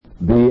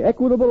The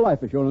Equitable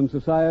Life Assurance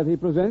Society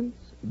presents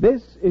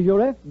This Is Your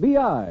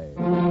FBI.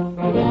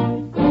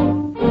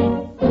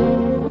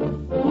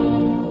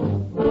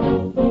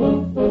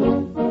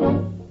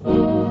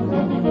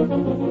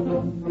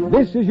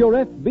 This is Your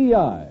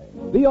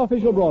FBI, the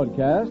official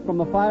broadcast from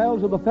the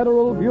files of the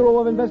Federal Bureau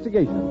of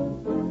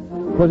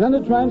Investigation.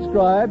 Presented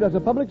transcribed as a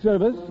public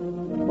service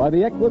by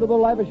the Equitable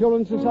Life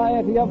Assurance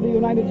Society of the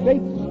United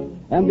States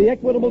and the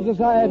Equitable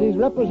Society's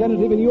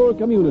representative in your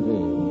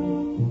community.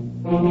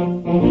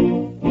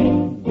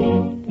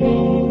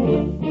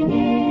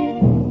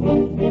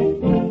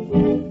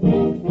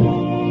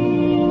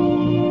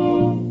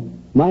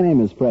 My name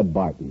is Fred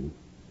Barton.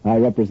 I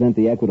represent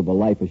the Equitable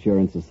Life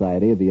Assurance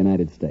Society of the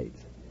United States.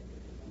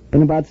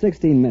 In about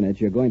 16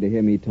 minutes, you're going to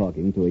hear me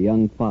talking to a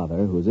young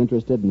father who's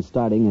interested in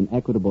starting an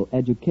equitable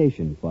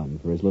education fund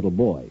for his little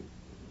boy.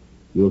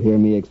 You'll hear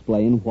me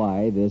explain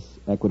why this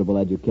equitable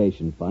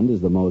education fund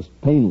is the most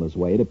painless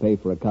way to pay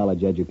for a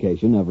college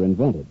education ever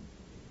invented.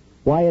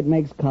 Why it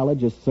makes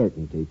college a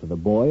certainty for the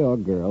boy or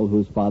girl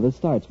whose father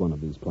starts one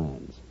of these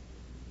plans.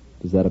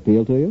 Does that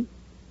appeal to you?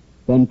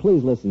 Then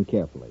please listen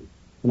carefully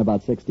in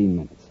about 16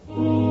 minutes.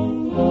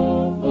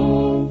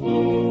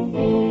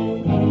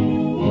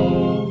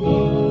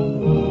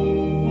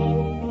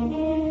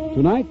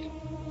 Tonight,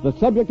 the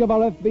subject of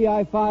our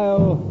FBI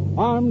file,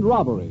 armed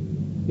robbery.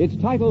 Its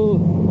title,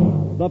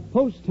 The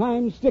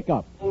Post-Time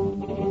Stick-Up.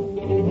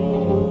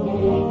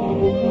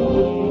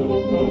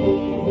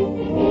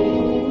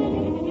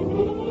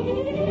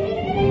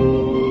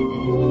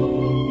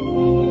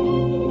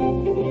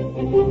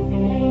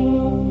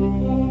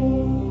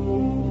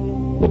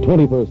 The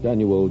 21st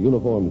Annual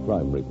Uniform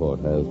Crime Report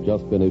has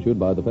just been issued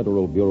by the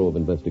Federal Bureau of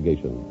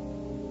Investigation.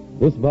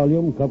 This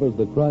volume covers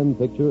the crime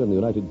picture in the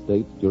United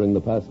States during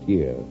the past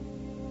year.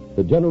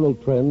 The general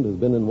trend has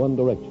been in one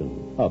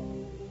direction, up.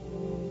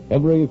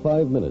 Every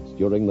 5 minutes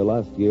during the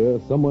last year,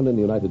 someone in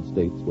the United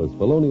States was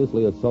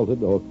feloniously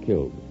assaulted or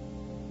killed.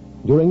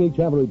 During each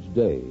average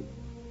day,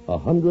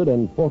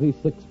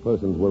 146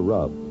 persons were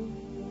robbed,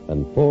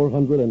 and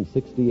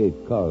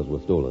 468 cars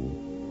were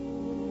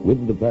stolen.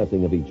 With the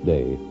passing of each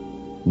day,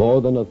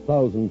 more than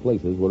 1,000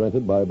 places were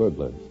entered by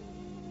burglars.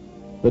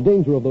 The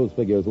danger of those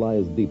figures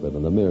lies deeper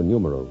than the mere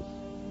numerals.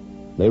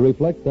 They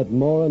reflect that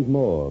more and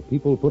more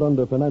people put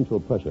under financial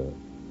pressure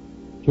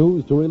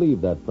choose to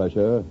relieve that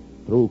pressure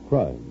through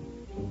crime.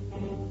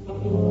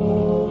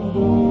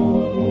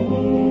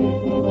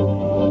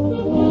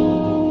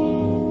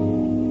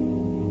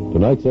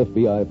 Tonight's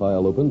FBI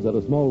file opens at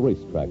a small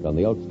racetrack on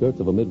the outskirts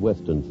of a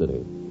Midwestern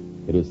city.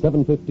 It is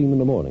 7:15 in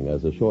the morning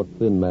as a short,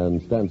 thin man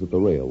stands at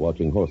the rail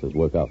watching horses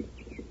work out.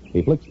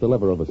 He flicks the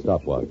lever of a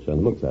stopwatch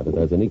and looks at it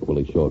as an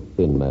equally short,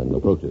 thin man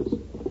approaches.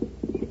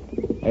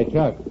 Hey,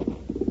 Chuck.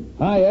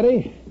 Hi,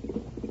 Eddie.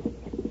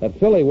 That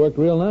filly worked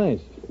real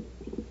nice.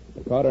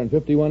 I caught her in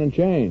 51 and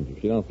change. If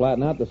she don't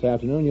flatten out this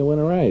afternoon, you'll win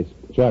a race.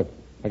 Chuck,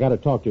 I got to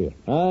talk to you.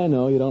 I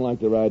know you don't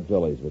like to ride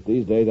fillies, but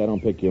these days I don't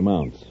pick your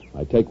mounts.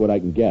 I take what I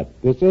can get.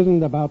 This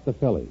isn't about the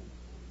filly.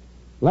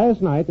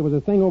 Last night, there was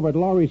a thing over at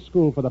Laurie's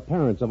school for the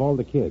parents of all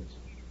the kids.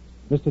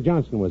 Mr.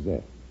 Johnson was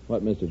there.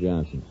 What, Mr.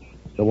 Johnson?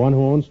 The one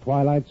who owns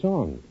Twilight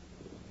Song.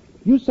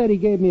 You said he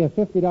gave me a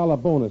 $50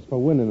 bonus for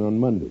winning on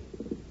Monday.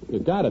 You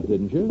got it,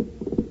 didn't you?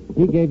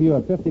 He gave you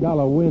a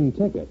 $50 win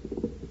ticket.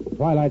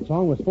 Twilight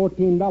Song was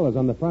 $14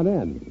 on the front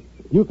end.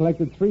 You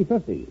collected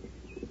 $350.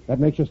 That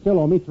makes you still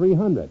owe me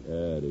 $300.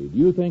 Eddie, do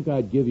you think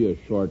I'd give you a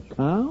short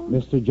count?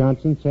 Mr.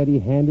 Johnson said he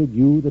handed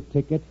you the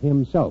ticket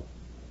himself.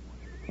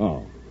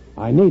 Oh.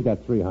 I need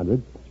that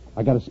 $300.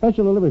 I got a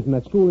special delivery from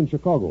that school in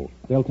Chicago.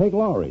 They'll take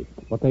Laurie,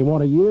 but they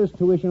want a year's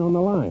tuition on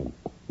the line.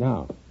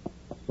 Now,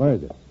 where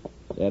is it?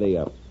 Eddie,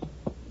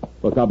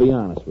 look, I'll be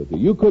honest with you.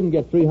 You couldn't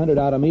get $300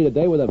 out of me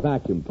today with a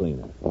vacuum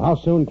cleaner. Well, how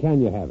soon can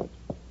you have it?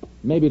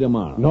 Maybe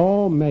tomorrow.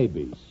 No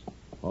maybes.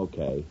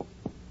 Okay.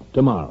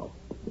 Tomorrow.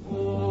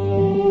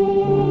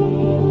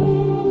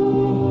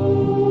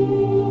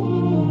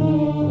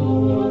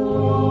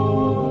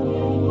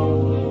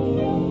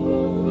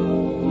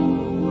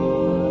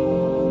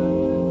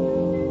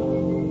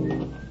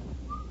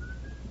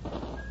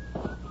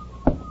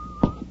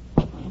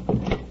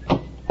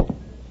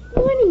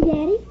 Morning,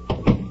 Daddy.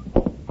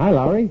 Hi,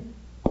 Laurie.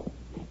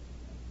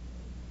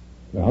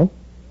 Well,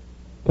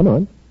 come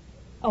on.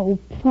 Oh,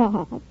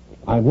 Pop.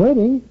 I'm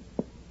waiting.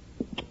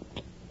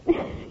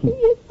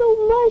 You're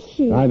so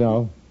mushy. I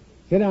know.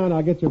 Sit down,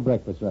 I'll get your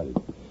breakfast ready.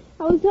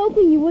 I was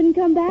hoping you wouldn't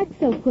come back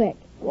so quick.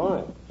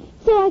 Why?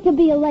 So I could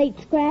be a late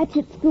scratch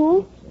at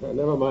school.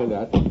 Never mind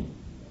that.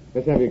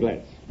 Let's have your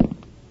glass.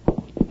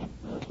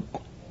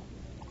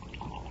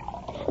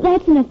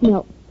 That's enough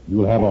milk.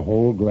 You'll have a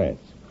whole glass.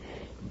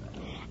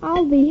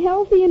 I'll be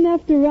healthy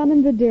enough to run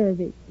in the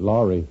Derby.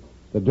 Laurie,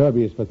 the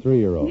Derby is for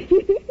 3-year-olds.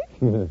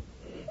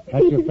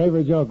 That's your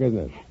favorite joke, isn't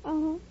it?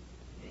 Uh-huh.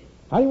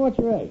 How do you want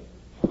your eggs?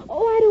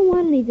 Oh, I don't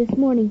want any this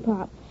morning,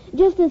 Pop.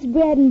 Just this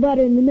bread and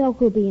butter and the milk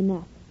will be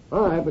enough.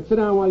 All right, but sit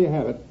down while you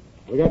have it.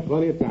 We got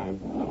plenty of time.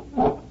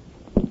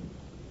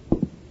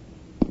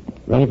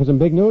 Ready for some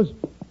big news?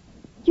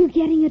 You're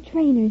getting a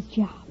trainer's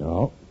job.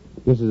 No.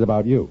 This is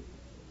about you.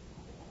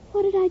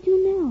 What did I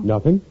do now?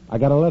 Nothing. I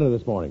got a letter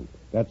this morning.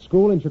 That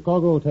school in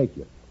Chicago will take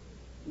you.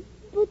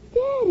 But,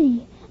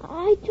 Daddy,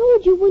 I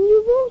told you when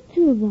you wrote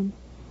to them.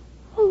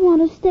 I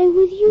want to stay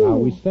with you. Now,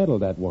 we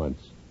settled that once.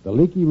 The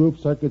leaky roof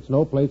circuit's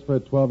no place for a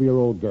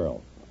 12-year-old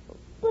girl.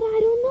 But I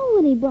don't know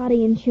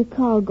anybody in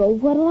Chicago.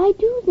 What'll I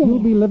do there? You'll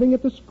be living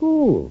at the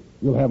school.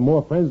 You'll have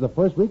more friends the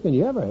first week than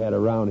you ever had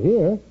around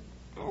here.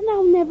 And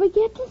I'll never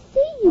get to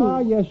see you. Oh,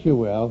 yes, you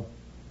will.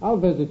 I'll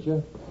visit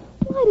you.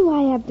 Why do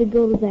I have to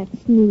go to that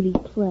snooty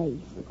place?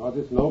 Because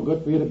it's no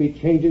good for you to be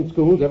changing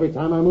schools every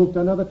time I move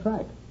to another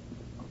track.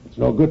 It's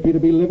no good for you to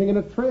be living in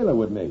a trailer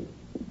with me.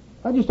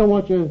 I just don't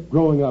want you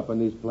growing up in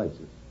these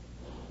places.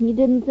 You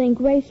didn't think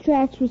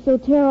racetracks were so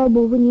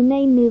terrible when you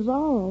named me at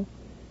all.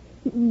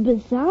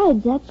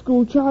 Besides, that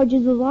school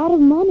charges a lot of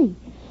money.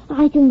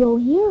 I can go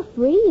here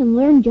free and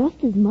learn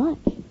just as much.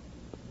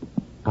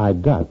 I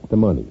got the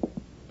money.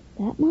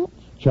 That much?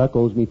 Chuck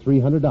owes me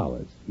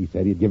 $300. He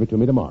said he'd give it to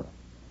me tomorrow.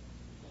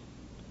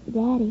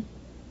 Daddy,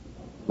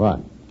 What?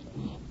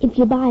 if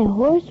you buy a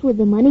horse with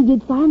the money,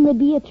 you'd finally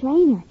be a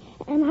trainer.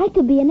 And I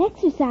could be an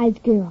exercise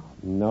girl.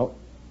 No.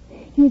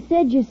 You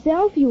said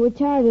yourself you were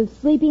tired of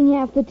sleeping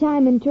half the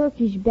time in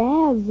Turkish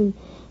baths and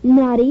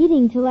not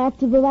eating till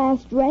after the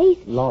last race.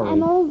 Laurie.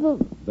 And all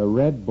the... The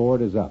red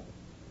board is up.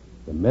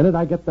 The minute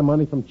I get the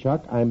money from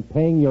Chuck, I'm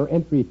paying your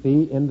entry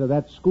fee into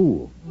that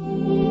school.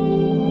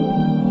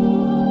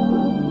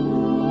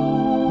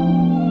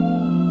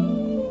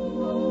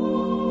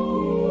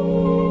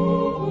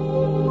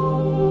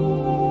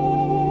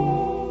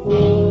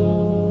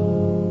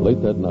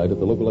 Late that night at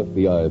the local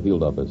FBI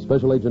field office,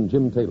 Special Agent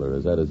Jim Taylor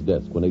is at his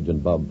desk when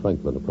Agent Bob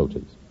Franklin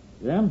approaches.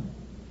 Jim,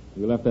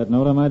 you left that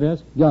note on my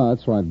desk? Yeah,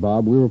 that's right,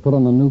 Bob. We were put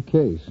on a new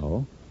case.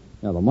 Oh?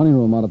 Yeah, the money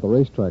room out at the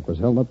racetrack was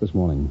held up this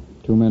morning.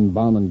 2 men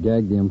bound and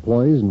gagged the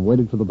employees and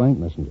waited for the bank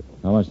messenger.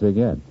 How much did they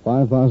get?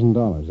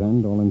 $5,000,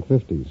 and all in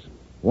 50s.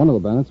 One of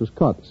the bandits was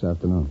caught this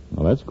afternoon.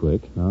 Well, that's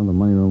quick. Now, the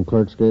money room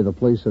clerks gave the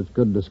police such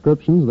good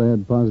descriptions, they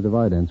had positive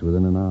idents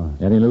within an hour.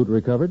 Any loot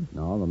recovered?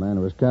 No, the man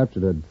who was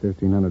captured had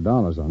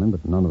 $1,500 on him,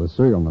 but none of the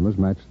serial numbers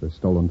matched the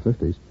stolen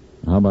 50s.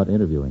 How about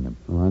interviewing him?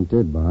 Well, I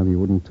did, Bob. He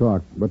wouldn't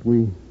talk, but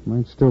we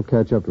might still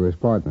catch up to his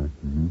partner.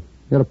 Mm-hmm.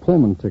 He had a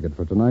Pullman ticket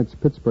for tonight's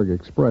Pittsburgh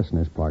Express in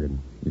his pocket.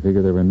 You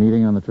figure they were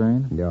meeting on the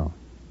train? Yeah.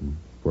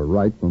 If we're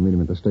right, we'll meet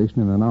him at the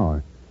station in an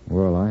hour.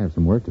 Well, I have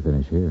some work to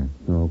finish here.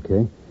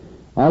 Okay.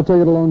 I'll take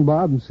it along,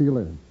 Bob, and see you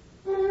later.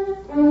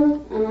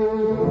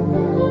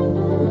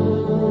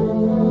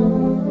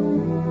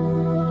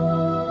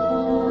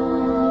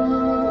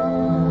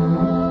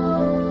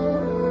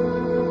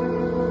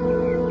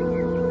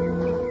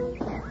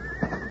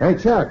 Hey,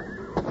 Chuck.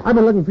 I've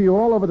been looking for you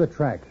all over the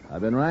track.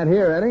 I've been right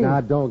here, Eddie.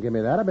 Now, don't give me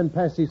that. I've been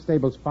past these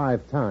stables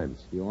 5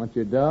 times. You want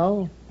your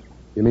dough?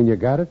 You mean you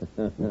got it?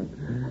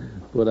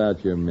 Put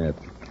out your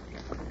mitts.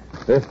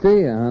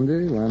 50,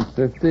 100,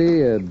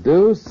 150, a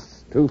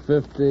deuce,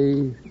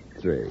 250,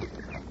 3.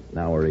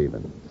 Now we're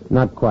even.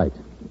 Not quite.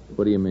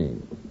 What do you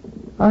mean?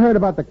 I heard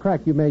about the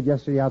crack you made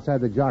yesterday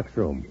outside the jock's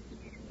room.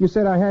 You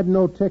said I had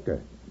no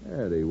ticker.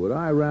 Eddie, would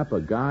I rap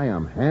a guy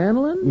I'm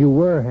handling? You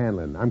were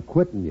handling. I'm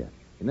quitting you.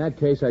 In that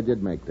case, I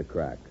did make the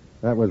crack.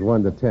 That was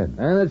 1 to 10.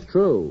 And it's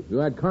true. You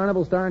had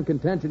Carnival Star in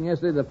contention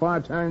yesterday, the far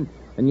turn,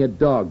 and you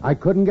dogged. I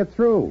couldn't get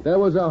through. There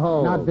was a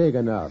hole. Not big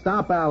enough.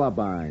 Stop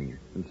alibiing.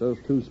 Since those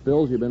 2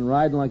 spills, you've been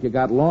riding like you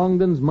got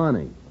Longdon's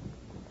money.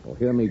 Well,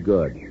 hear me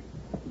good.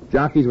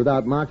 Jockeys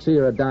without moxie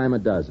are a dime a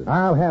dozen.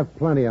 I'll have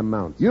plenty of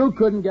mounts. You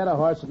couldn't get a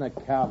horse in the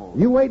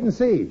cavalry. You wait and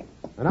see.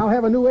 And I'll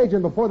have a new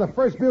agent before the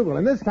first bugle,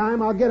 and this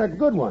time I'll get a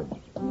good one.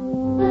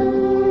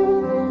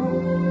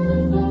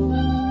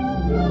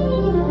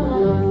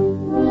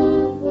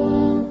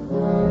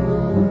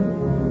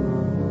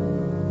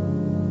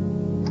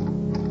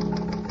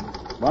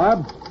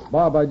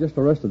 Bob, I just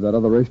arrested that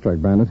other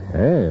racetrack bandit.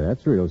 Hey,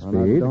 that's real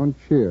Now, speed. don't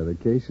cheer. The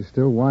case is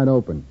still wide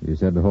open. You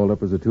said the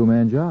holdup was a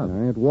 2-man job.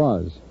 It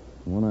was.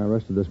 The one I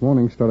arrested this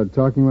morning started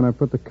talking when I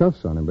put the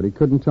cuffs on him, but he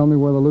couldn't tell me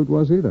where the loot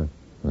was either.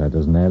 Well, that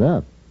doesn't add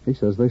up. He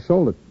says they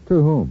sold it.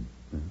 To whom?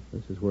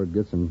 This is where it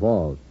gets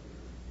involved.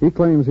 He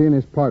claims he and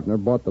his partner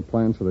bought the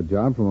plans for the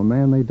job from a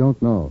man they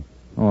don't know.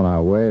 Oh,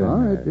 now, wait a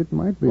minute. It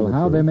might be. Well, the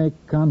how'd truth. they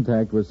make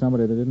contact with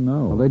somebody they didn't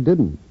know? Well, they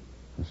didn't.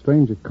 A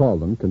stranger called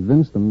them,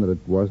 convinced them that it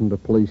wasn't a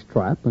police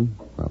trap, and,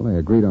 well, they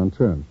agreed on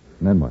terms.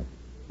 And then what?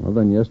 Well,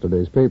 then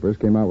yesterday's papers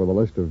came out with a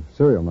list of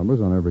serial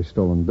numbers on every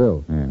stolen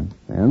bill. Yeah.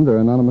 And their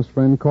anonymous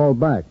friend called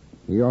back.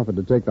 He offered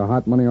to take the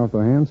hot money off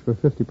their hands for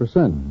 50%.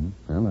 Mm-hmm.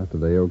 Well, after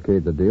they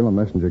okayed the deal, a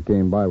messenger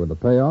came by with the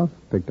payoff,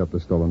 picked up the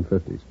stolen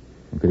 50s.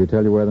 Could he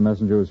tell you where the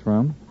messenger was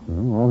from?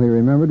 Well, all he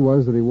remembered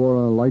was that he wore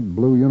a light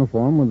blue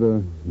uniform with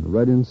a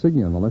red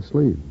insignia on the left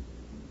sleeve.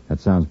 That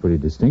sounds pretty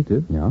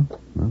distinctive. Yeah?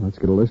 Well, let's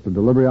get a list of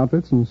delivery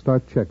outfits and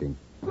start checking.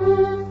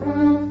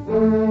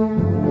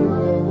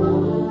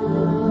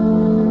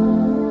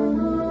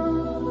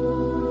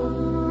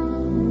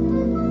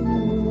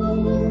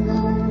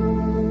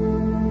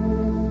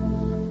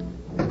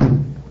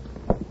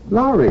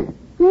 Laurie,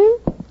 Oh,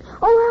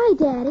 hi,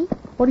 Daddy.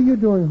 what are you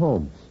doing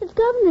home? It's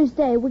Governor's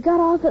Day. We got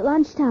off at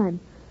lunchtime.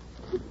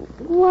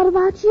 What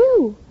about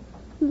you?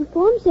 The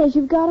form says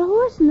you've got a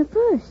horse in the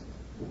first.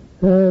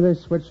 They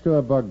switched to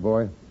a bug,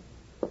 boy.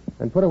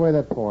 And put away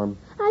that form.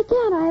 I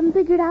can't. I haven't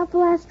figured out the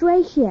last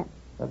race yet.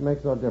 That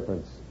makes no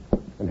difference.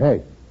 And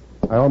hey,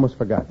 I almost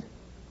forgot.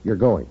 You're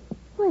going.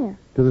 Where?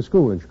 To the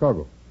school in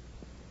Chicago.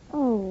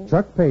 Oh.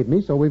 Chuck paid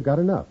me, so we've got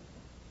enough.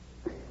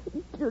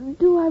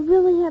 Do I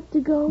really have to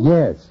go?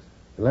 Yes.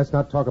 And let's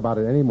not talk about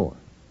it anymore.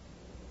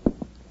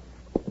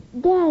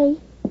 Daddy,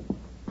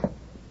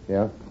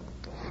 Yeah?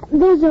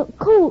 there's a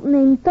colt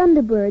named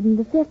Thunderbird in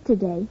the fifth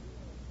today.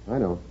 I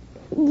know.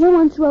 You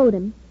once rode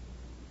him.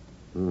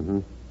 Mm-hmm.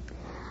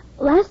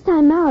 Last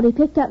time out, he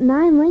picked up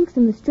 9 lengths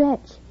in the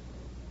stretch.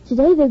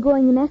 Today they're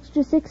going an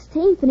extra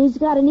 16th, and he's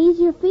got an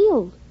easier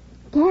field.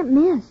 Can't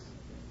miss.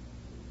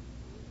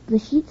 The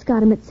sheet's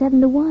got him at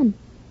 7-1.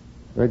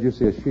 Where'd you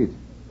see a sheet?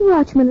 The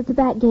watchman at the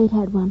back gate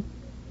had one.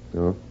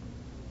 No.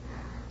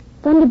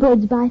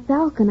 Thunderbird's by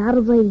Falcon out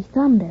of Lady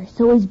Thunder,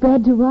 so he's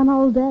bred to run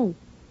all day.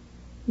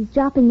 He's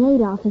dropping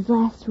 8 off his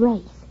last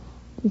race.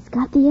 He's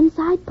got the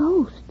inside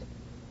post.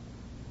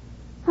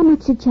 How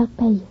much did Chuck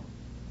pay you?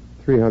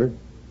 300.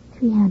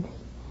 300.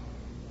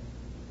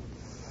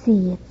 Let's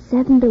see, it's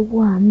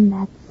 7-1.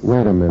 That's...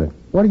 Wait a minute.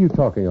 What are you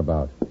talking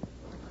about?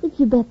 If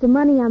you bet the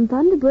money on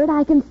Thunderbird,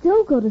 I can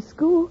still go to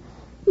school.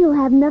 You'll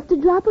have enough to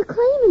drop a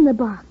claim in the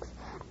box.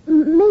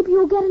 Maybe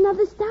you'll get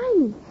another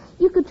Steiny.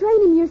 You could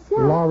train him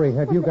yourself. Laurie,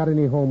 have you got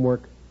any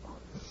homework?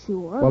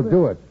 Sure. Well, but...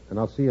 do it, and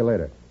I'll see you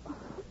later.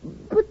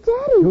 But,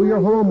 Daddy... Do your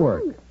why-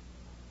 homework.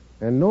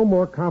 And no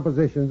more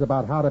compositions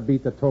about how to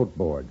beat the tote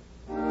board.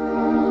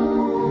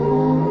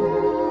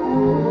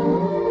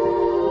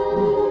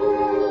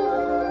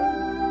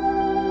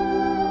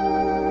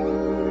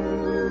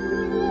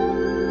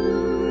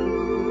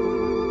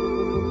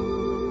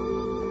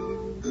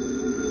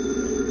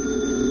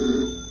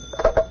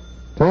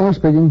 Taylor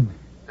speaking.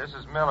 This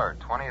is Miller,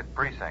 20th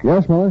Precinct.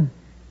 Yes, Miller?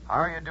 How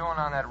are you doing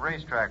on that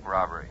racetrack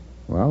robbery?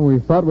 Well, we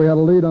thought we had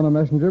a lead on a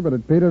messenger, but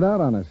it petered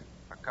out on us.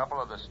 A couple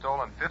of the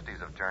stolen 50s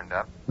have turned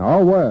up.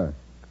 Oh, where?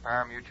 The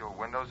pari-mutuel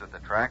windows at the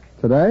track?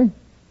 Today?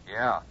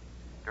 Yeah,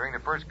 during the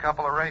first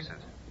couple of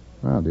races.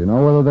 Well, do you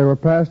know whether they were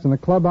passed in the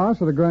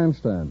clubhouse or the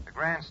grandstand? The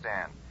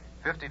grandstand,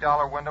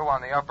 $50 window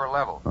on the upper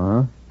level.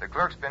 Uh-huh. The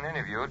clerk's been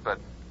interviewed, but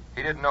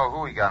he didn't know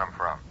who he got them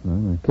from.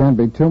 Well, there can't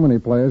be too many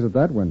players at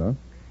that window.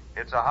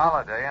 It's a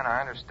holiday, and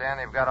I understand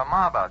they've got a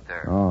mob out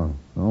there. Oh.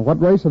 Well,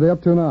 what race are they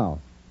up to now?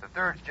 The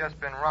third's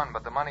just been run,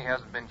 but the money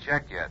hasn't been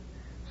checked yet.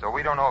 So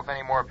we don't know if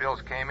any more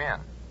bills came in.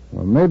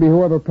 Well, maybe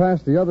whoever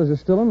passed the others is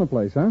still in the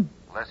place, huh?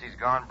 Unless he's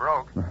gone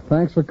broke.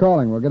 Thanks for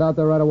calling. We'll get out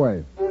there right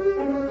away.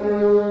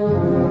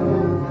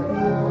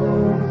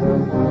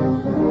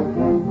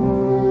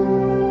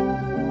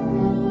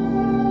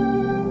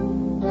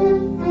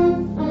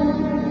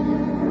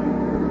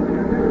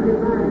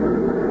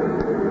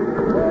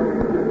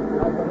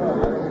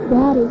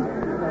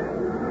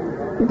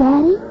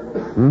 Daddy?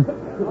 Hmm?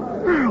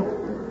 Hi.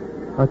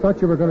 I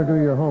thought you were going to do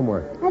your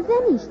homework. I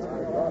finished.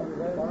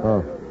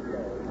 Oh.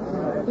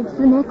 It's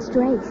the next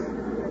race.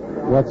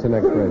 What's the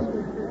next race?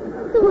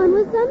 The one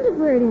with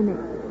Thunderbird in it.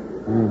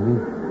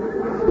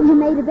 Mm-hmm. You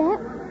made a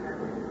bet?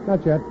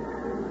 Not yet.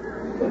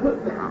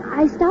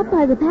 I stopped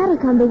by the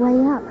paddock on the way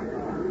up.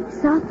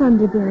 Saw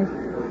Thunderbird.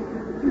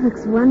 He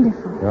looks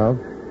wonderful. Oh?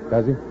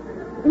 Does he?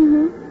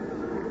 Mm-hmm.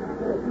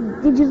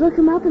 Did you look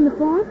him up in the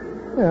form?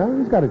 Yeah,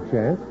 he's got a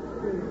chance.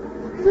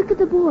 Look at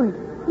the board.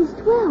 He's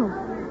 12.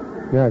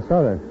 Yeah, I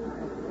saw that.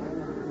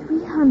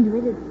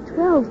 300 at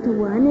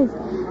 12-1 is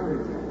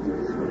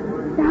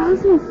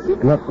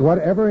 1,006. Look,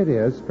 whatever it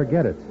is,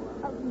 forget it.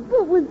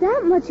 But with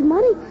that much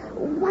money,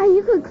 why,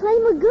 you could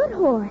claim a good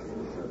horse.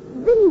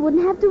 Then you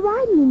wouldn't have to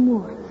ride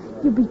anymore.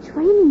 You'd be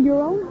training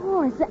your own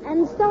horse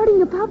and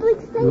starting a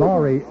public stable.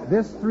 Laurie,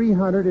 this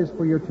 300 is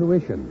for your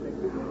tuition.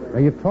 Now,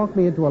 you've talked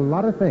me into a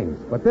lot of things,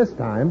 but this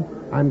time,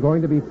 I'm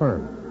going to be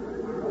firm.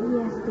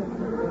 Yes, Daddy.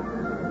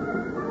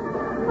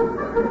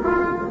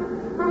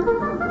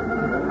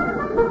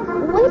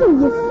 Wait till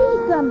you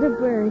see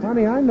Thunderbird.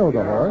 Honey, I know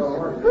the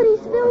horse. But he's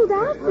filled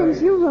out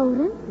since you rode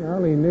him.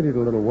 Well, he needed a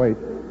little weight.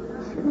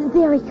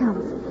 There he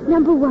comes.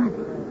 Number 1.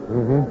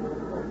 Mm-hmm.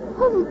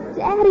 Oh,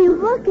 Daddy,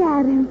 look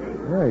at him.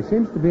 Yeah, he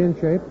seems to be in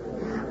shape.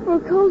 For a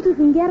colt who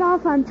can get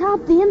off on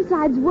top, the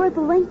inside's worth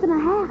a length and a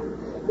half.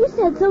 You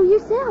said so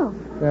yourself.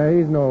 Yeah,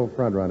 he's no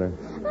front runner.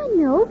 I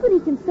know, but he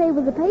can stay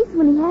with the pace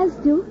when he has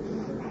to.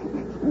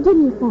 Give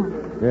me your phone.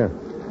 Yeah.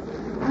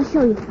 I'll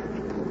show you.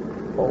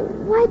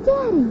 Why,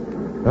 Daddy,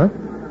 Huh?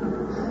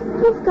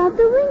 you've got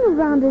the ring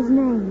around his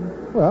name.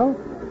 Well,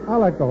 I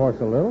like the horse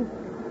a little.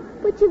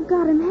 But you've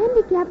got him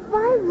handicapped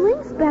 5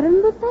 lengths better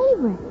than the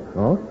favorite.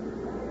 Oh?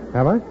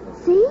 Have I?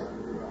 See?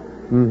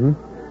 Mm-hmm.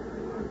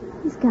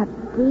 He's got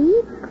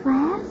breed,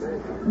 class,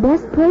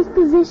 best purse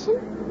position,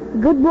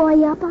 good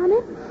boy up on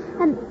him,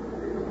 and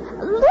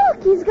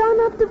look, he's gone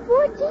up to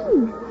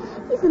 14.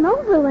 He's an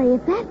overlay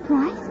at that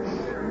price.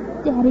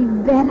 Daddy,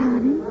 bet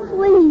on him.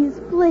 Please,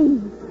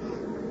 please.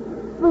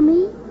 For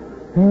me?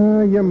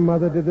 Your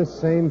mother did the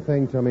same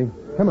thing to me.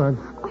 Come on.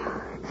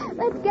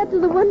 to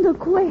the window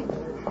quick.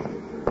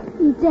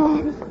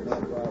 Daddy,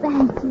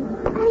 thank you.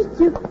 Thank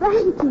you,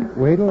 thank you.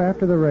 Wait till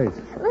after the race.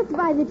 Let's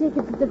buy the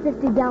tickets at the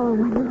 $50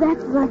 window.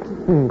 That's lucky.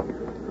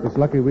 It's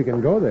lucky we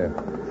can go there.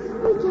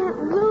 We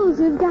can't lose.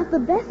 We've got the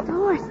best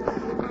horse.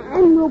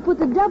 And we'll put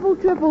the double,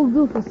 triple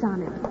Rufus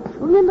on it.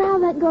 Remember how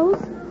that goes?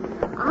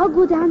 I'll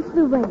go down to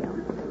the rail,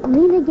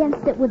 lean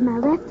against it with my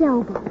left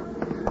elbow.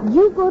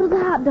 You go to the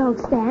hot dog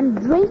stand,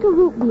 drink a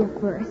root beer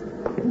first,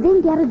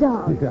 then get a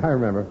dog. I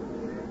remember.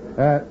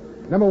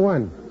 Number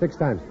 1, 6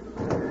 times.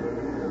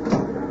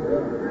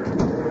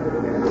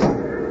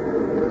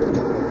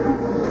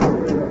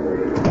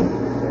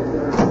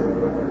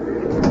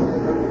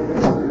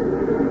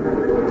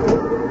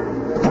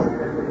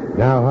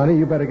 Now, honey,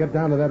 you better get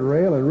down to that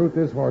rail and root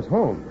this horse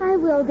home. I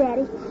will,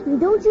 Daddy. And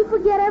don't you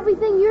forget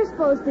everything you're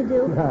supposed to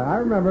do. I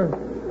remember.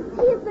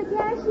 See if the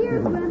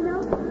cashier's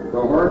window.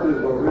 The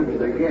horses will reach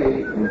the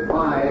gate in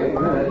 5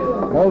 minutes.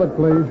 Hold it,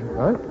 please.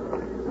 Huh?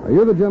 Are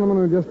you the gentleman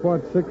who just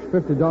bought 6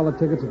 $50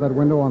 tickets at that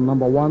window on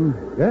number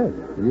 1? Yes.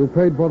 You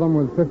paid for them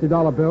with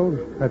 $50 bills?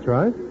 That's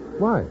right.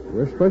 Why?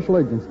 We're special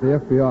agents, the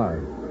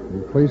FBI. Will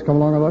you please come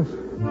along with us?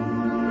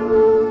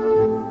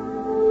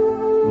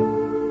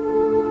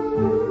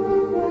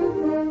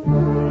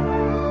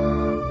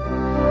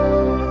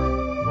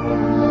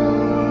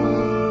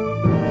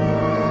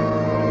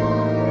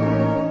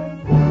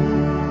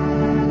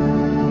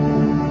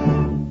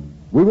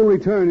 We will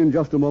return in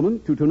just a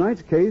moment to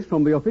tonight's case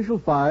from the official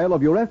file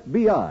of your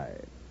FBI.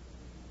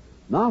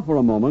 Now, for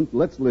a moment,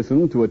 let's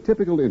listen to a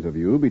typical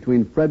interview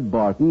between Fred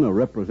Barton, a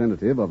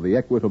representative of the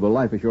Equitable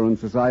Life Assurance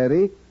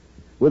Society,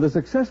 with a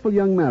successful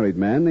young married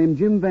man named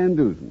Jim Van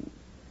Dusen.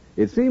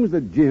 It seems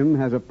that Jim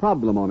has a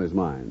problem on his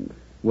mind.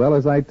 Well,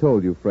 as I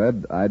told you,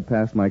 Fred, I'd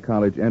passed my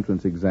college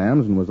entrance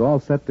exams and was all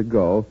set to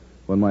go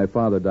when my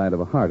father died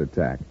of a heart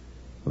attack.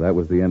 Well, that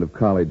was the end of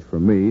college for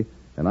me,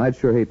 and I'd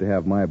sure hate to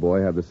have my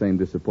boy have the same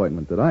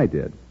disappointment that I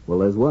did. Well,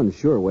 there's one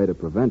sure way to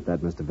prevent that,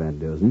 Mr. Van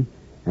Dusen.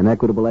 An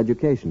Equitable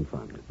Education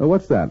Fund.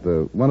 What's that?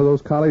 One of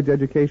those college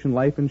education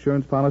life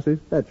insurance policies?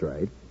 That's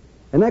right.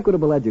 An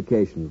Equitable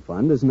Education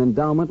Fund is an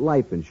endowment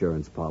life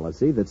insurance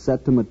policy that's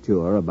set to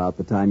mature about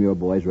the time your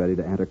boy's ready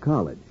to enter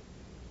college.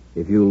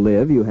 If you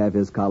live, you have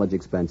his college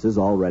expenses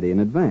already in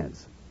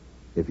advance.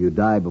 If you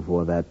die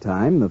before that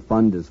time, the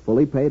fund is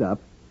fully paid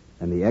up,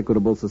 and the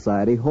Equitable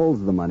Society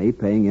holds the money,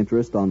 paying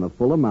interest on the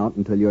full amount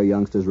until your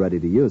youngster's ready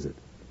to use it.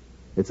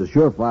 It's a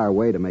surefire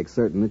way to make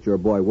certain that your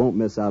boy won't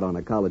miss out on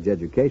a college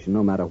education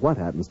no matter what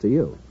happens to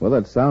you. Well,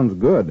 that sounds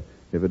good,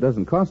 if it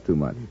doesn't cost too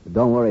much.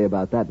 Don't worry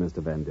about that,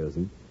 Mr. Van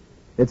Dusen.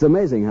 It's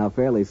amazing how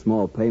fairly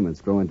small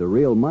payments grow into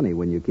real money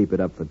when you keep it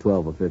up for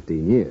 12 or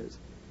 15 years.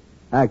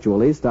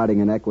 Actually,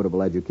 starting an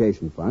Equitable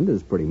Education Fund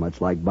is pretty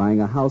much like buying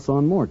a house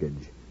on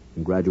mortgage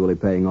and gradually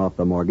paying off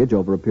the mortgage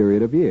over a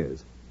period of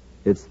years.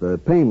 It's the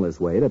painless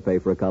way to pay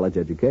for a college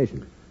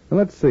education. Well,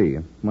 let's see.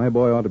 My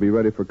boy ought to be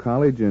ready for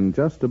college in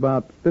just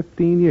about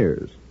 15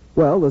 years.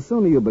 Well, the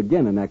sooner you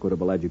begin an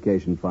Equitable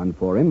Education Fund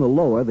for him, the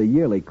lower the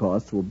yearly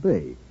costs will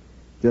be.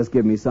 Just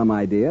give me some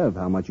idea of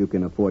how much you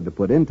can afford to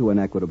put into an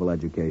Equitable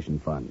Education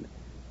Fund.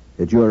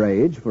 At your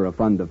age, for a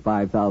fund of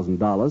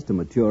 $5,000 to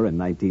mature in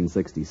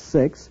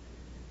 1966,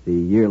 the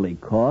yearly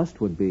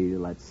cost would be,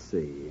 let's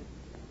see.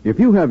 If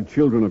you have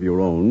children of your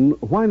own,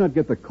 why not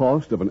get the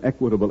cost of an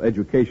Equitable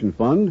Education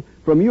Fund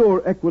from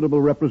your Equitable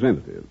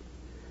representative?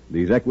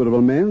 These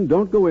Equitable men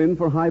don't go in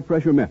for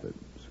high-pressure methods.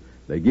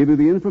 They give you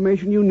the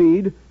information you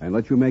need and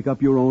let you make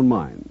up your own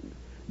mind.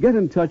 Get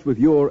in touch with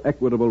your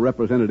Equitable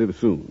representative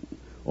soon.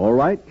 Or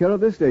write care of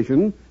this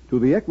station to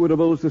the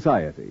Equitable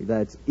Society.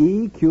 That's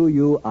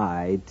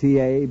EQUITABLE.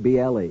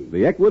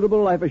 The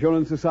Equitable Life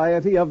Assurance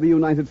Society of the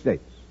United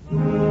States.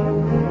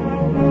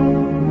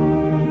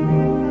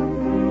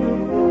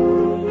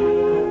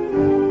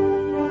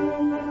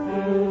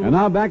 And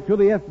now back to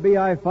the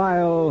FBI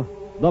file,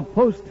 the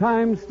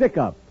Post-Time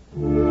Stick-Up.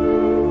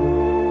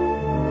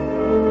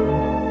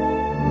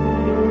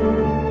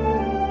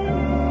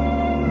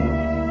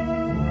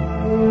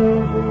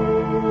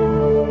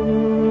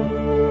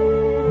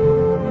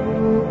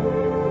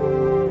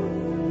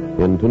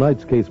 In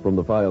tonight's case from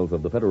the files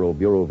of the Federal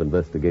Bureau of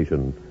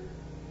Investigation,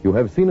 you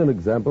have seen an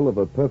example of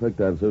a perfect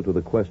answer to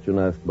the question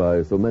asked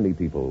by so many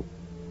people.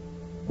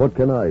 What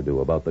can I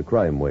do about the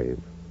crime wave?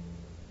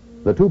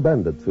 The two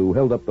bandits who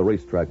held up the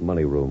racetrack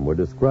money room were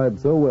described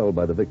so well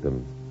by the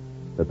victims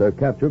that their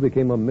capture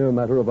became a mere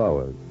matter of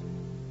hours.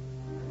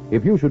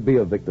 If you should be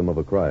a victim of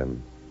a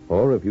crime,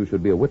 or if you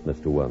should be a witness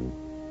to one,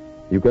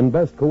 you can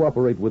best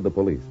cooperate with the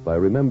police by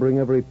remembering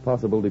every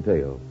possible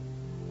detail.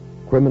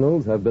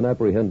 Criminals have been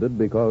apprehended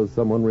because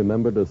someone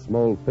remembered a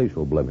small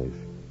facial blemish,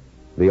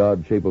 the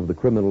odd shape of the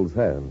criminal's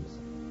hands,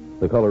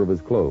 the color of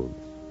his clothes.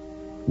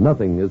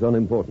 Nothing is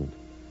unimportant,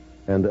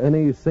 and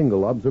any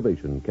single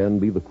observation can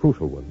be the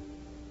crucial one.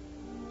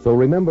 So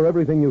remember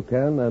everything you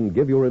can and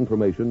give your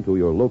information to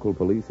your local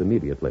police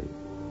immediately.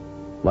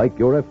 Like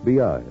your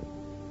FBI,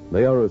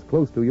 they are as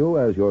close to you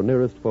as your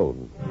nearest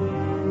phone.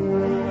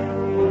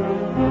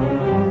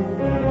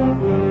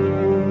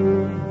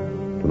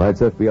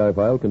 Tonight's FBI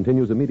file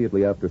continues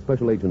immediately after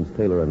Special Agents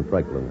Taylor and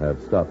Franklin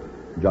have stopped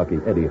jockey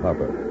Eddie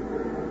Harper.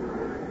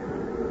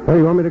 Where do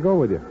you want me to go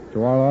with you?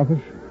 To our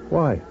office?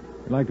 Why?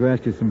 I'd like to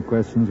ask you some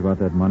questions about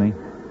that money.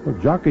 Well,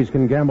 jockeys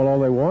can gamble all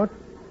they want,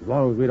 as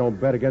long as we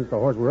don't bet against the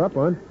horse we're up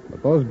on.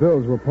 But those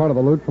bills were part of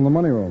the loot from the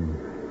money room.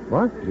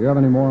 What? Do you have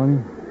any more on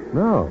you?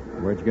 No.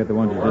 Where'd you get the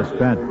ones you just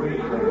spent?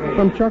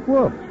 From Chuck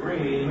Wolf.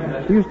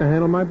 He used to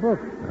handle my book.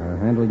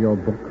 Handle your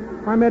book.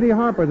 I'm Eddie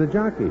Harper, the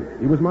jockey.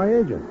 He was my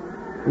agent.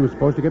 He was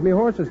supposed to get me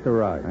horses to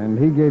ride. And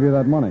he gave you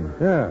that money?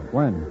 Yeah.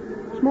 When?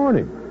 This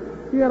morning.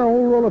 He had a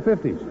whole roll of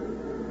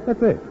 50s.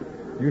 That's it.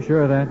 You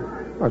sure of that?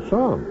 I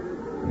saw him.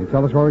 Can you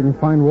tell us where we can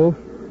find Wolf?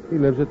 He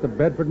lives at the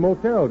Bedford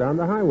Motel down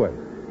the highway.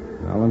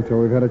 Well,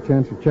 until we've had a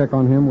chance to check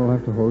on him, we'll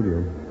have to hold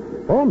you.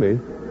 Hold me?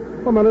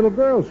 Well, my little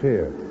girl's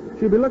here.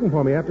 She'll be looking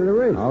for me after the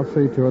race. I'll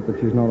see to it that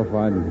she's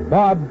notified.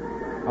 Bob,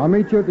 I'll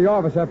meet you at the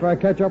office after I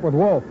catch up with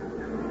Wolf.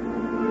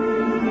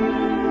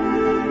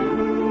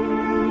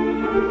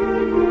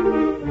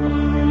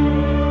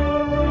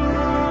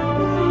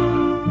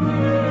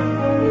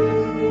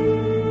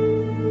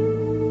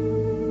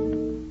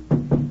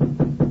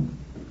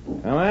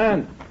 Come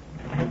in.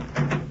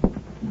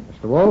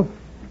 Mr. Wolf?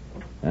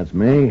 That's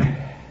me.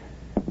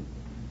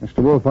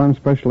 Mr. Wolf, I'm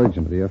Special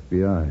Agent of the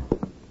FBI.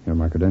 Here are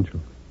my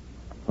credentials.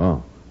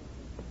 Oh.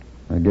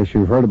 I guess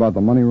you've heard about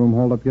the money room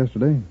holdup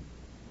yesterday?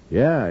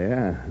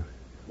 Yeah.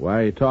 Why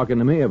are you talking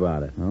to me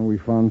about it? Well, we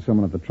found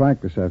someone at the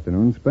track this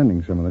afternoon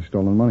spending some of the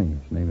stolen money.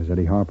 His name is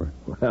Eddie Harper.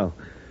 Well,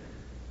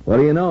 what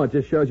do you know? It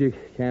just shows you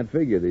can't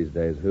figure these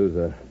days who's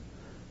a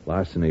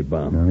larceny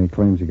bum. Now, he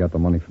claims he got the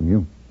money from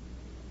you.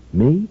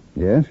 Me?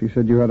 Yes, he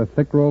said you had a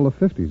thick roll of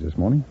 50s this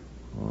morning.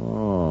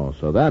 Oh,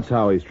 so that's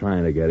how he's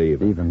trying to get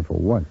even. Even for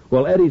what?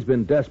 Well, Eddie's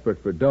been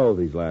desperate for dough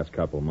these last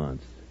couple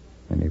months.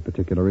 Any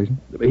particular reason?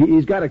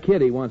 He's got a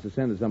kid he wants to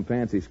send to some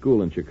fancy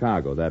school in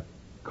Chicago. That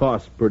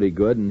costs pretty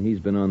good, and he's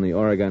been on the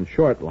Oregon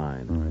Short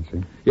Line. Oh, I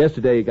see.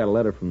 Yesterday he got a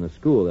letter from the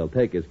school. They'll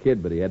take his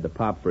kid, but he had to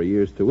pop for a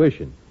year's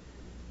tuition.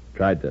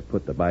 Tried to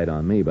put the bite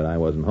on me, but I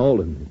wasn't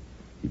holding.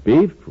 He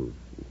beefed.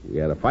 We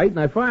had a fight, and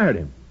I fired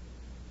him.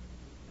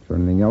 Is there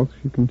anything else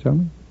you can tell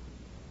me?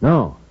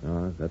 No,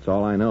 that's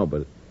all I know,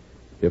 but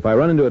if I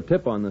run into a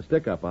tip on the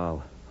stick-up,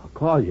 I'll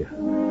call you.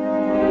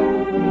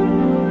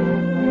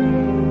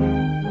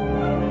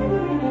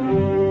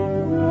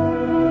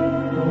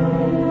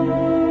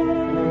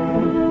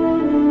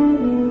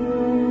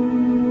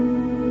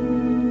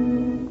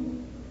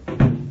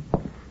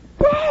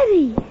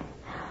 Daddy!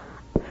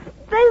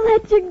 They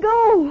let you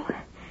go.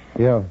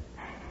 Yeah.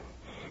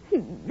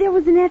 There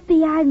was an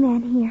FBI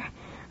man here.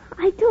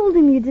 I told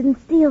him you didn't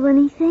steal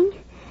anything.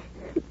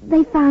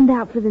 They found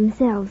out for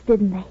themselves,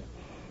 didn't they?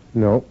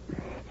 No.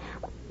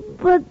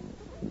 But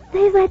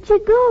they let you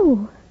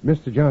go.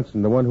 Mr.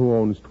 Johnson, the one who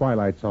owns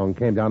Twilight Song,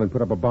 came down and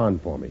put up a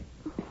bond for me.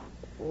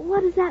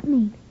 What does that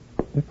mean?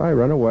 If I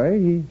run away,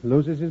 he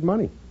loses his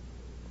money.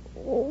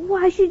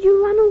 Why should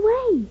you run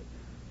away?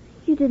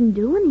 You didn't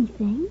do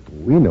anything.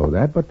 We know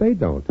that, but they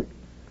don't.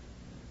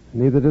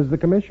 Neither does the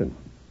commission.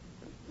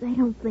 They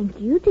don't think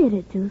you did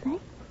it, do they?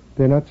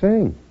 They're not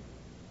saying.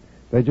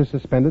 They just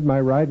suspended my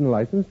riding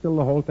license till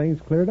the whole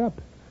thing's cleared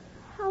up.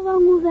 How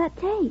long will that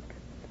take?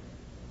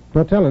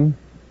 No telling.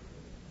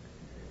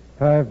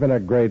 I've been a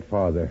great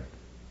father.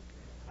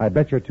 I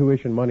bet your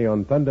tuition money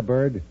on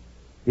Thunderbird.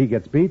 He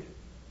gets beat,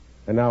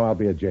 and now I'll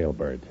be a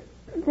jailbird.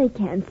 They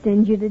can't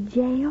send you to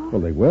jail.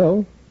 Well, they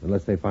will,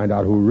 unless they find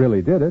out who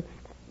really did it.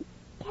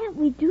 Can't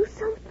we do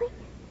something?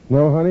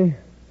 No, honey.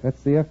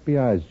 That's the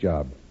FBI's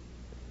job.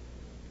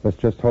 Let's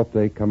just hope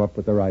they come up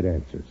with the right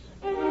answers.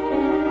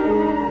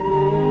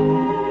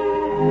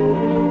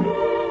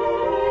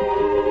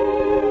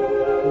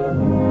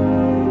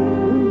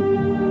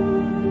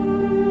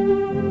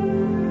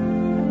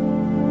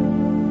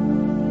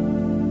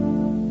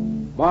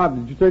 Bob,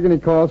 did you take any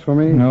calls for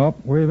me? Nope.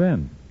 Where you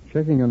been?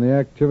 Checking on the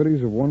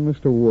activities of one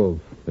Mr. Wolf.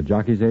 The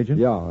jockey's agent?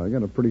 Yeah, I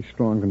got a pretty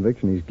strong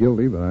conviction he's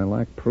guilty, but I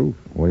lack proof.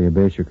 What do you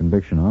base your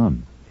conviction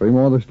on? 3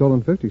 more of the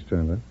stolen 50s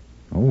turned up.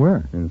 Oh,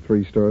 where? In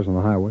 3 stores on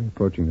the highway,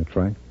 approaching the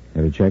track.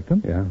 Have you checked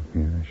them? Yeah.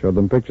 I showed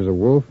them pictures of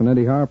Wolf and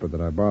Eddie Harper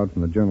that I borrowed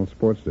from the Journal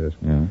Sports Desk.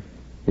 Yeah.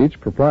 Each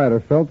proprietor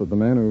felt that the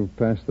man who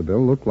passed the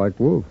bill looked like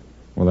Wolf.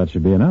 Well, that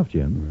should be enough,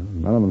 Jim.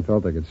 Well, none of them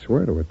felt they could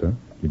swear to it, though.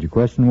 Did you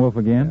question Wolf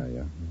again?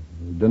 Yeah.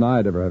 He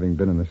denied ever having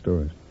been in the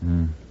stores.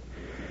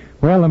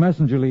 Well, the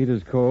messenger lead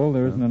is cold.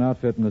 There isn't an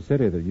outfit in the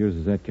city that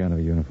uses that kind of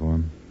a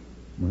uniform.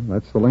 Well,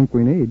 that's the link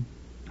we need.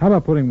 How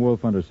about putting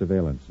Wolf under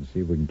surveillance and see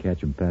if we can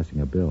catch him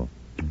passing a bill?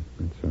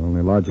 It's the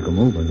only logical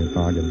move on your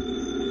target.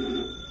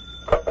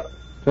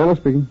 Taylor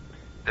speaking.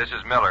 This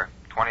is Miller,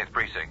 20th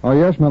Precinct. Oh,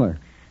 yes, Miller.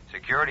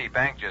 Security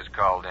Bank just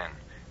called in.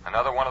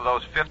 Another one of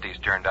those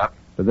 50s turned up.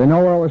 Did they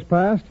know where it was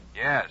passed?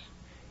 Yes.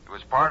 It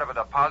was part of a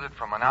deposit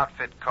from an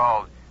outfit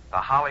called the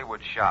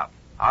Hollywood Shop,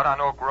 out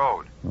on Oak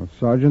Road. Well,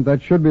 Sergeant,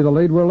 that should be the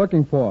lead we're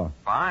looking for.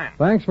 Fine.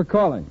 Thanks for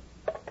calling.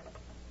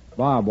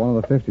 Bob, one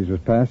of the 50s was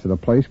passed at a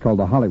place called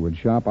the Hollywood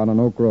Shop out on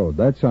Oak Road.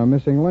 That's our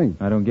missing link.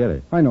 I don't get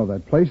it. I know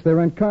that place. They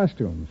rent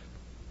costumes.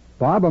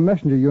 Bob, a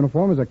messenger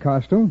uniform is a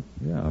costume.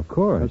 Yeah, of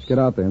course. Let's get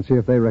out there and see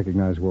if they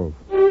recognize Wolf.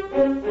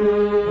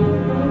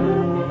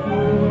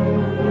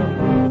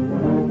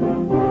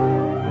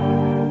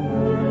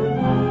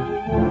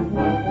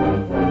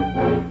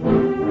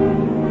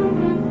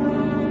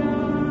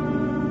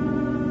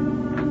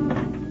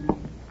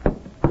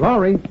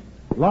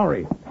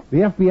 Laurie, the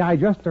FBI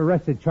just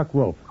arrested Chuck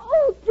Wolf.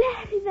 Oh,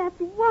 Daddy, that's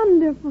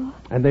wonderful.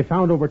 And they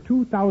found over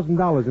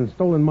 $2,000 in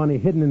stolen money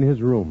hidden in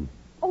his room.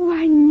 Oh,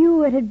 I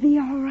knew it'd be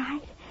all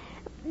right.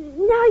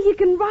 Now you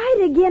can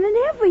ride again and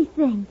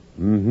everything.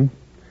 Mm-hmm.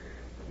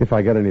 If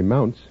I get any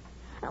mounts.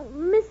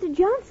 Mr.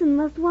 Johnson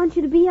must want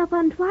you to be up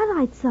on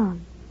Twilight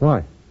Song.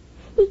 Why?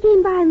 He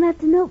came by and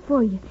left a note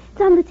for you.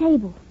 It's on the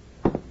table.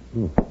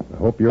 I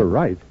hope you're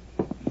right.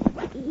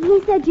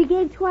 He said you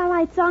gave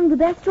Twilight Song the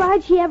best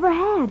ride she ever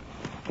had.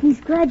 He's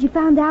glad you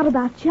found out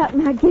about Chuck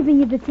not giving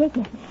you the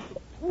ticket.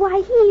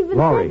 Why, he even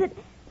Laurie, said that...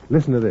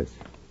 listen to this.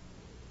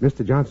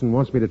 Mr. Johnson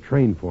wants me to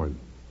train for him.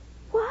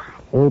 What?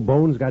 Old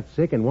Bones got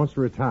sick and wants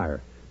to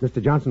retire.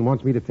 Mr. Johnson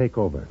wants me to take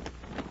over.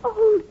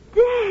 Oh,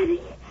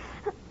 Daddy.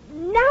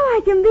 Now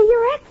I can be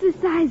your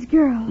exercise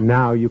girl.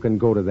 Now you can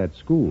go to that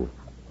school.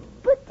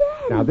 But,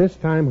 Daddy... Now, this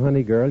time,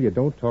 honey girl, you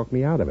don't talk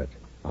me out of it.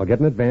 I'll get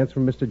an advance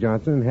from Mr.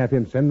 Johnson and have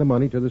him send the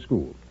money to the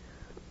school.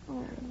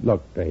 Oh.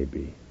 Look,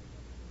 baby,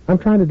 I'm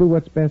trying to do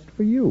what's best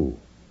for you.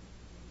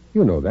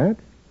 You know that,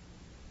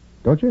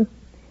 don't you?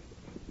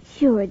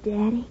 Sure,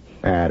 Daddy.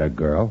 Atta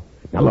girl.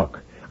 Now, look,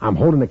 I'm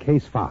holding a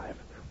case 5.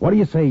 What do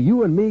you say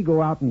you and me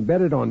go out and bet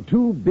it on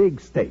 2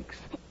 big stakes?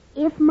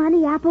 If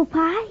money, apple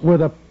pie?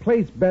 With a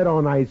place bet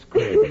on ice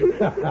cream.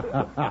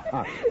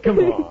 Come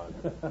on.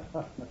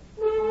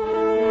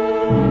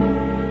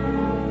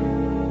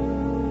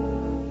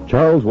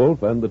 Charles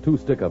Wolf and the 2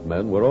 stick-up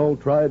men were all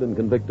tried and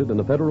convicted in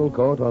a federal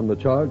court on the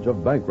charge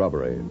of bank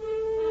robbery.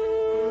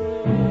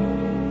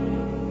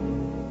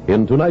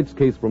 In tonight's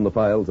case from the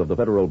files of the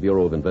Federal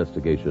Bureau of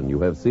Investigation, you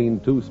have seen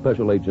 2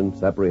 special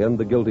agents apprehend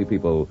the guilty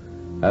people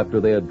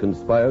after they had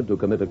conspired to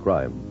commit a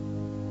crime.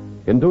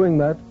 In doing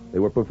that, they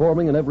were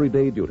performing an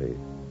everyday duty.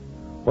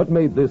 What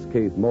made this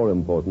case more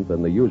important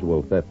than the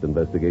usual theft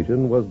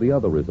investigation was the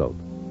other result: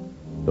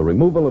 the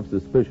removal of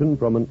suspicion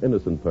from an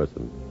innocent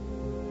person.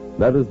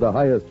 That is the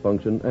highest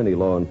function any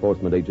law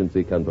enforcement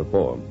agency can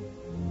perform,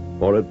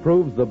 for it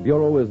proves the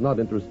Bureau is not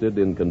interested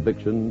in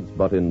convictions,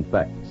 but in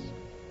facts.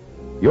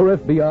 Your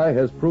FBI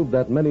has proved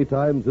that many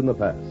times in the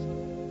past.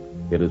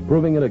 It is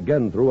proving it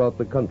again throughout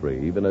the country,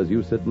 even as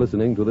you sit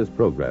listening to this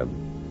program.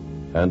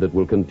 And it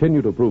will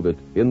continue to prove it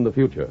in the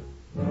future.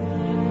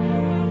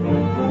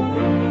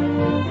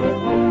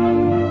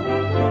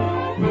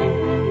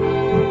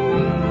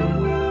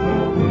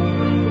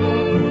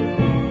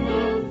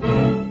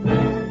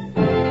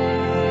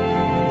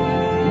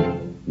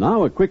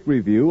 Now a quick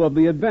review of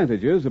the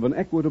advantages of an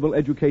equitable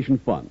education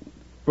fund.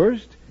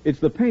 First, it's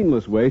the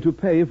painless way to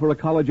pay for a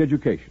college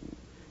education.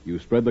 You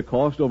spread the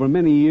cost over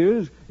many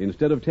years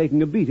instead of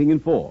taking a beating in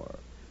 4.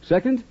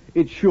 Second,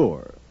 it's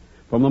sure.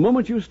 From the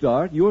moment you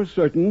start, you're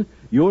certain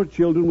your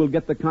children will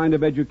get the kind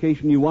of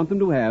education you want them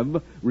to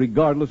have,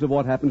 regardless of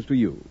what happens to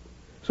you.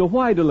 So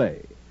why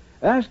delay?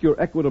 Ask your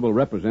Equitable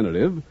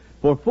representative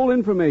for full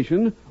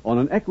information on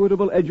an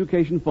Equitable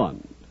Education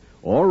Fund,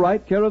 or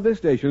write care of this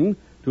station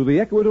to the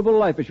Equitable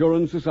Life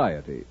Assurance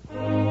Society.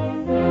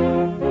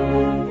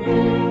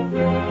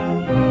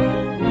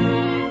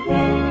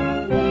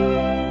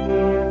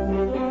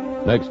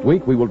 Next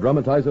week, we will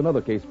dramatize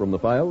another case from the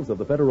files of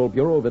the Federal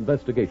Bureau of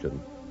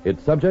Investigation.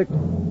 Its subject,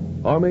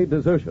 Army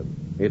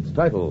desertion. Its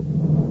title,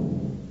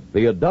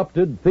 The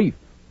Adopted Thief.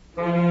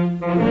 The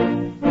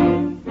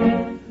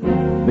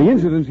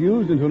incidents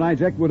used in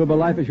tonight's Equitable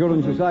Life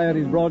Assurance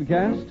Society's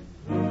broadcast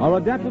are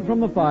adapted from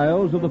the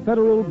files of the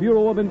Federal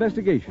Bureau of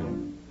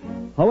Investigation.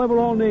 However,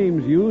 all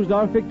names used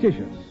are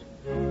fictitious,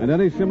 and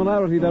any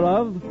similarity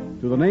thereof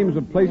to the names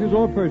of places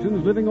or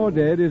persons, living or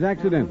dead, is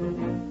accidental.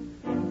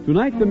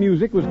 Tonight, the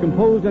music was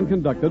composed and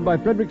conducted by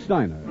Frederick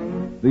Steiner.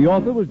 The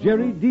author was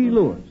Jerry D.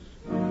 Lewis.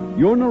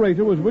 Your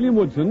narrator was William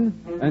Woodson,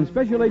 and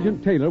Special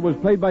Agent Taylor was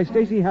played by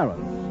Stacey Harris.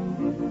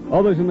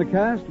 Others in the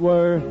cast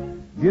were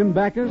Jim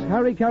Backus,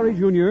 Harry Carey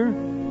Jr.,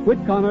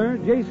 Whit Connor,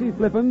 J.C.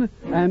 Flippen,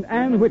 and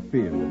Ann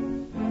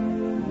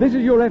Whitfield. This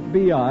Is Your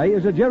FBI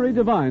is a Jerry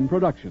Devine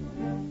production.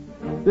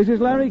 This is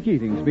Larry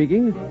Keating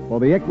speaking for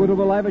the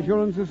Equitable Life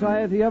Assurance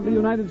Society of the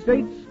United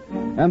States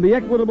and the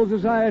Equitable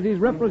Society's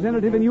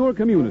representative in your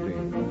community,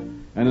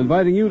 and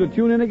inviting you to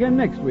tune in again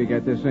next week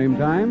at this same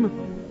time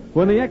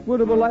when the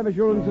Equitable Life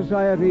Assurance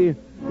Society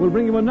will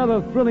bring you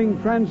another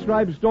thrilling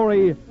transcribed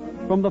story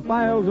from the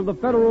files of the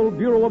Federal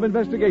Bureau of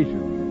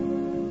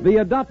Investigation. The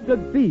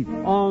Adopted Thief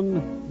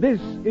on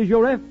This Is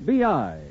Your FBI.